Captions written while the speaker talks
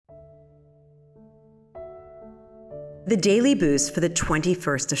The daily boost for the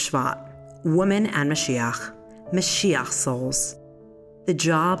 21st of Shvat, woman and Moshiach souls. The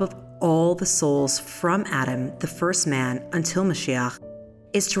job of all the souls from Adam, the first man, until Moshiach,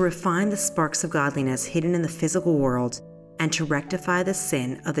 is to refine the sparks of godliness hidden in the physical world and to rectify the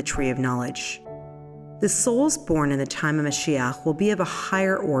sin of the tree of knowledge. The souls born in the time of Moshiach will be of a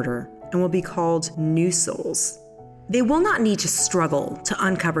higher order and will be called new souls. They will not need to struggle to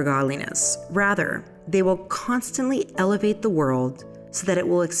uncover godliness. Rather, they will constantly elevate the world so that it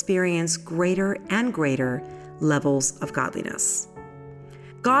will experience greater and greater levels of godliness.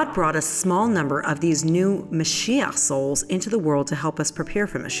 God brought a small number of these new Moshiach souls into the world to help us prepare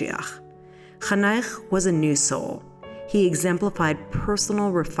for Moshiach. Chanech was a new soul. He exemplified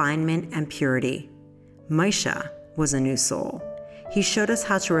personal refinement and purity. Moshe was a new soul. He showed us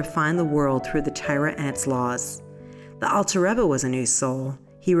how to refine the world through the Torah and its laws. The Alter Rebbe was a new soul.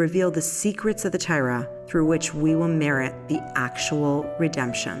 He revealed the secrets of the Torah through which we will merit the actual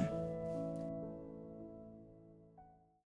redemption.